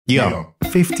Yo,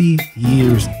 50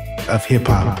 years of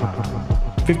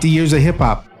hip-hop. 50 years of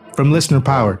hip-hop from Listener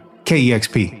Power,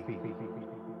 KEXP.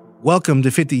 Welcome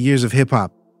to 50 Years of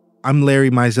Hip-Hop. I'm Larry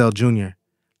Mizell Jr.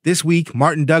 This week,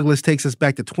 Martin Douglas takes us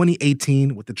back to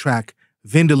 2018 with the track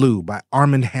Vindaloo by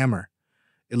Armand Hammer.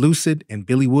 ELUCID and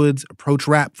Billy Woods approach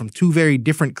rap from two very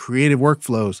different creative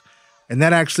workflows, and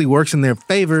that actually works in their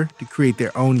favor to create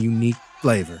their own unique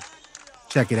flavor.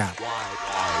 Check it out.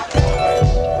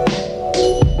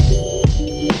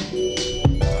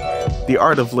 The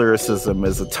art of lyricism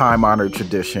is a time-honored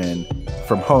tradition,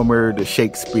 from Homer to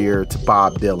Shakespeare to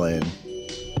Bob Dylan.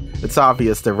 It's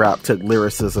obvious that rap took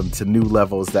lyricism to new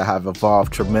levels that have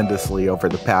evolved tremendously over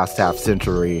the past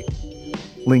half-century.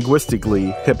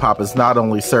 Linguistically, hip-hop has not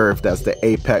only served as the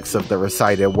apex of the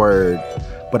recited word,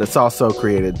 but it's also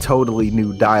created totally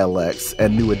new dialects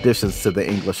and new additions to the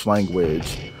English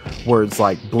language, words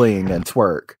like bling and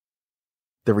twerk.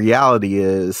 The reality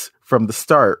is, from the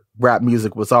start, rap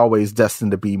music was always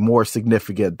destined to be more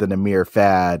significant than a mere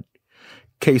fad.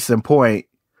 Case in point,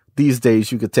 these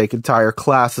days you could take entire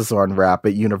classes on rap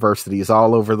at universities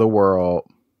all over the world.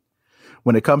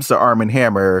 When it comes to Armand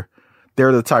Hammer,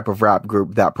 they're the type of rap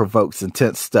group that provokes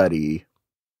intense study.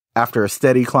 After a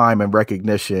steady climb in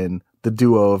recognition, the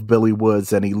duo of Billy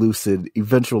Woods and ELUCID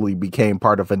eventually became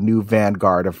part of a new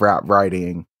vanguard of rap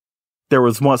writing. There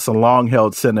was once a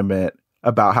long-held sentiment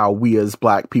about how we as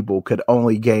Black people could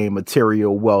only gain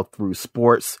material wealth through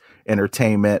sports,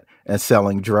 entertainment, and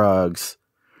selling drugs.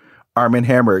 Armand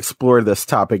Hammer explored this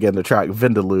topic in the track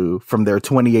Vindaloo from their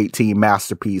 2018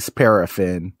 masterpiece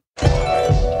Paraffin.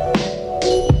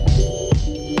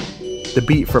 The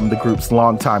beat from the group's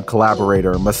longtime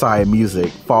collaborator, Messiah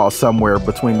Music, falls somewhere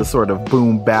between the sort of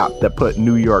boom bap that put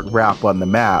New York rap on the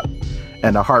map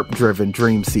and a harp-driven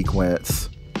dream sequence.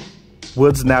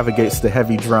 Woods navigates the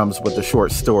heavy drums with a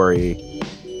short story.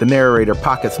 The narrator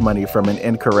pockets money from an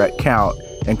incorrect count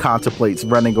and contemplates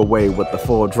running away with the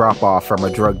full drop-off from a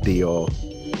drug deal.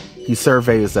 He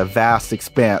surveys a vast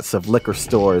expanse of liquor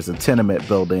stores and tenement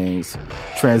buildings,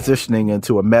 transitioning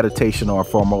into a meditation on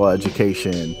formal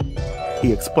education.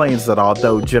 He explains that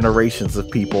although generations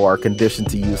of people are conditioned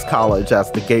to use college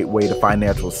as the gateway to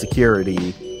financial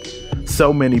security,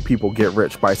 so many people get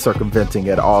rich by circumventing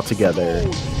it altogether.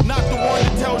 Not the one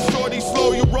to tell shorty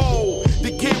slow your roll.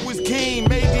 The kid was keen,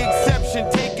 made the exception.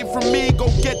 Take it from me, go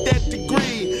get that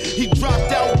degree. He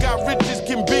dropped out, got rich as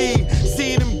can be.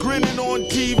 Seen him grinning on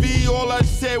TV, all I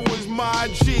said was my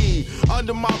G.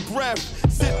 Under my breath,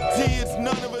 sip tea, it's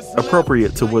none of us.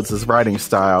 Appropriate to Woods' writing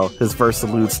style, his verse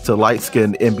alludes to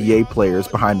light-skinned NBA players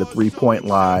behind the three-point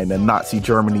line and Nazi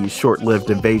Germany's short-lived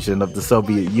invasion of the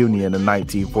Soviet Union in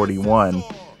 1941,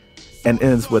 and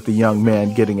ends with a young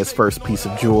man getting his first piece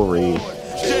of jewelry.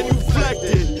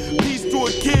 Genuflected, peace to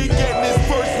a kid getting his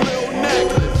first little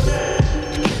necklace.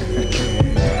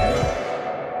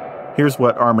 Here's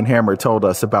what Armand Hammer told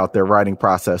us about their writing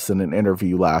process in an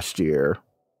interview last year.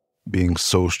 Being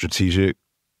so strategic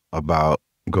about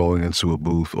going into a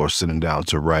booth or sitting down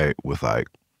to write with like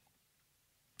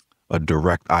a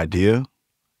direct idea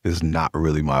is not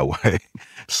really my way.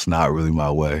 It's not really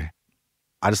my way.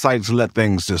 I decided to let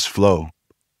things just flow.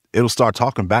 It'll start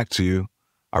talking back to you.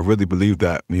 I really believe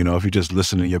that, if you just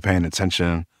listen and you're paying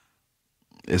attention,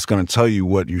 it's going to tell you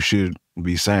what you should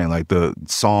be saying. Like the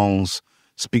songs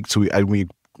speak to you. I mean,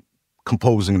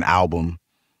 composing an album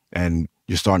and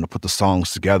you're starting to put the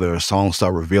songs together, songs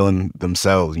start revealing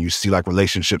themselves, and you see like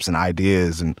relationships and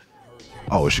ideas, and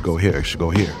oh, it should go here, it should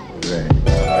go here. Right.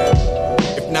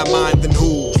 If not mine, then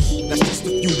whose? That's just a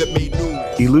few that made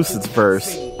news. ELUCID's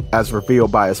verse, as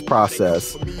revealed by his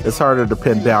process, is harder to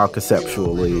pin down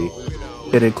conceptually.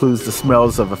 It includes the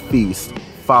smells of a feast,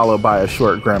 followed by a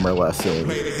short grammar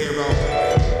lesson.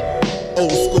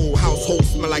 Old school household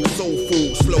smell like soul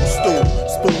food, slow stew,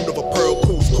 spoon of a pearl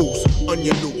couscous,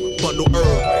 onion loop. Bundle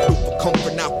herb, look for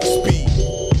comfort, not for speed.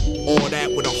 All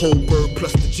that with a whole bird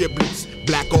plus the giblets.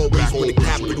 Black always with a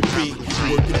capital B.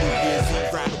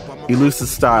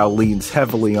 ELUCID's style leans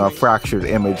heavily on fractured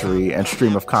imagery and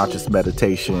stream of conscious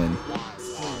meditation.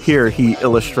 Here he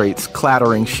illustrates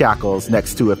clattering shackles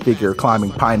next to a figure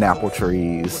climbing pineapple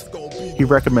trees. He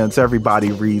recommends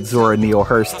everybody read Zora Neale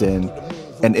Hurston,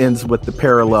 and ends with the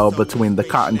parallel between the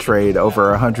cotton trade over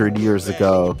 100 years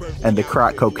ago and the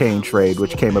crack cocaine trade,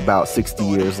 which came about 60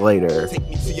 years later. Take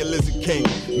me to your lizard king,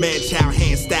 man child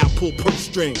hand style pull purse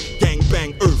string, gang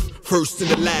bang earth, first and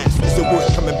the last. Is the word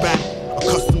coming back?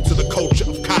 Accustomed to the culture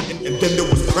of cotton, and then there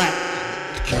was crack.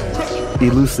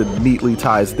 ELUCID neatly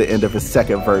ties the end of his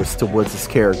second verse to Woods'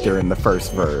 character in the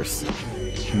first verse.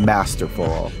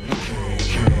 Masterful.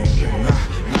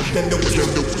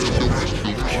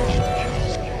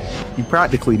 You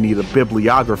practically need a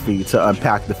bibliography to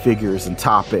unpack the figures and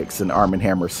topics in Armand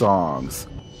Hammer songs.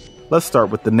 Let's start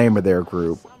with the name of their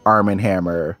group, Armand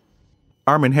Hammer.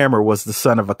 Armand Hammer was the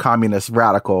son of a communist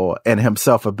radical and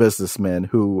himself a businessman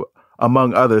who,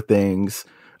 among other things,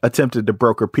 attempted to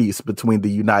broker peace between the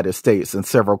United States and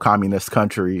several communist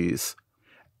countries.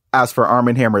 As for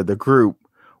Armand Hammer, the group,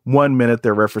 1 minute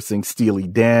they're referencing Steely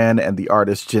Dan and the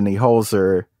artist Jenny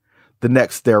Holzer. The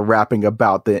next they're rapping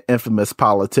about the infamous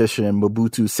politician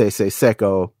Mobutu Sese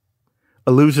Seko.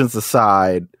 Allusions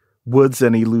aside, Woods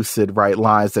and ELUCID write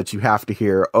lines that you have to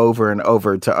hear over and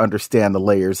over to understand the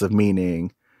layers of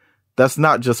meaning. That's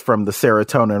not just from the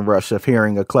serotonin rush of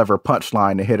hearing a clever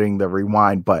punchline and hitting the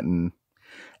rewind button.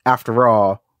 After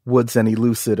all, Woods and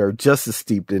ELUCID are just as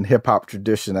steeped in hip-hop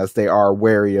tradition as they are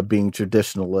wary of being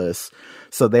traditionalists,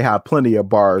 so they have plenty of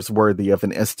bars worthy of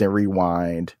an instant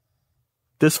rewind.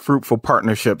 This fruitful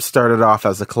partnership started off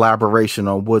as a collaboration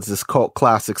on Woods' cult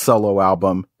classic solo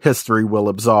album, History Will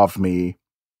Absolve Me.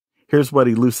 Here's what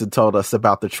ELUCID told us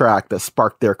about the track that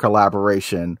sparked their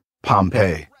collaboration,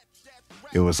 Pompeii.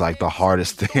 It was like the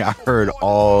hardest thing I heard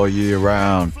all year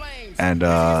round. And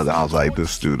I was like,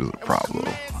 this dude is a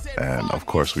problem. And of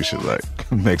course we should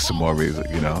like make some more music,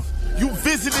 you know? You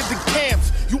visited the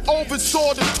camps, you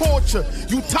oversaw the torture,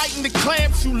 you tightened the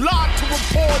clamps, you lied to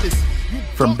reporters.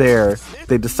 From there,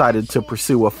 they decided to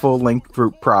pursue a full-length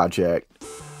group project.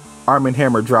 Armand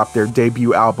Hammer dropped their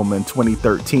debut album in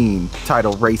 2013,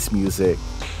 titled Race Music.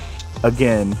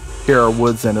 Again, here are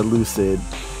Woods and ELUCID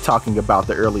talking about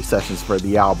the early sessions for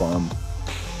the album.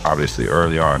 Obviously,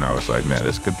 early on, I was like, man,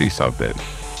 this could be something.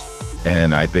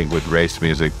 And I think with Race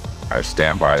Music, I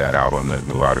stand by that album. There's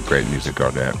a lot of great music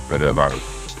on that, but a lot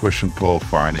of push and pull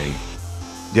finding.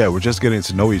 Yeah, we're just getting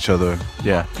to know each other.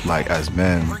 Yeah. Like as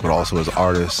men, but also as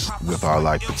artists with our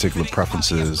like particular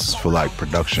preferences for like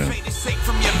production.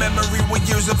 From your memory with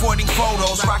years avoiding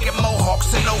photos, rocking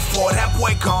mohawks and 04, that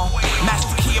boy gone.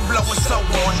 Master key and blowing so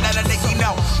on. Now that nigga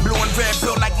know, blue and red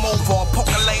built like Movar.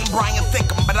 Poker lane, Brian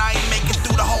Thickum, but I ain't making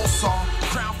through the whole song.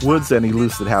 Woods and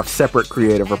ELUCID have separate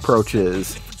creative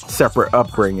approaches, separate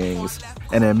upbringings,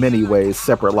 and in many ways,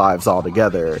 separate lives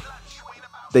altogether.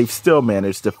 They've still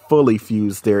managed to fully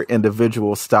fuse their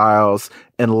individual styles,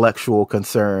 intellectual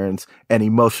concerns, and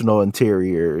emotional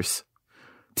interiors.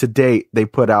 To date, they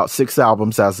put out 6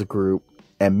 albums as a group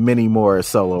and many more as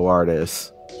solo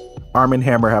artists. Armand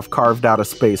Hammer have carved out a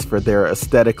space for their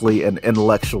aesthetically and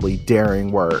intellectually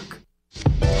daring work.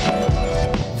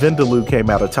 Vindaloo came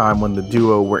at a time when the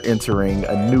duo were entering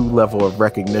a new level of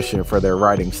recognition for their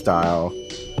writing style.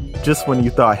 Just when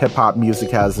you thought hip-hop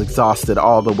music has exhausted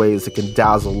all the ways it can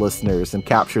dazzle listeners and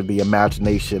capture the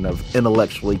imagination of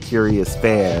intellectually curious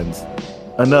fans,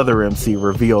 another MC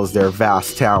reveals their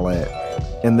vast talent.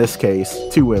 In this case,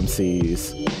 2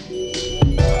 MCs.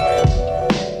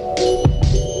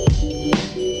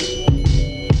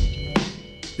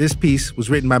 This piece was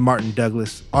written by Martin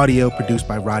Douglas, audio produced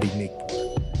by Roddy Nikpour.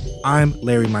 I'm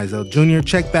Larry Mizell Jr.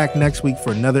 Check back next week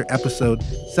for another episode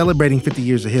celebrating 50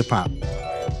 years of hip-hop.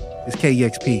 It's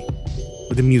KEXP,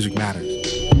 where the music matters.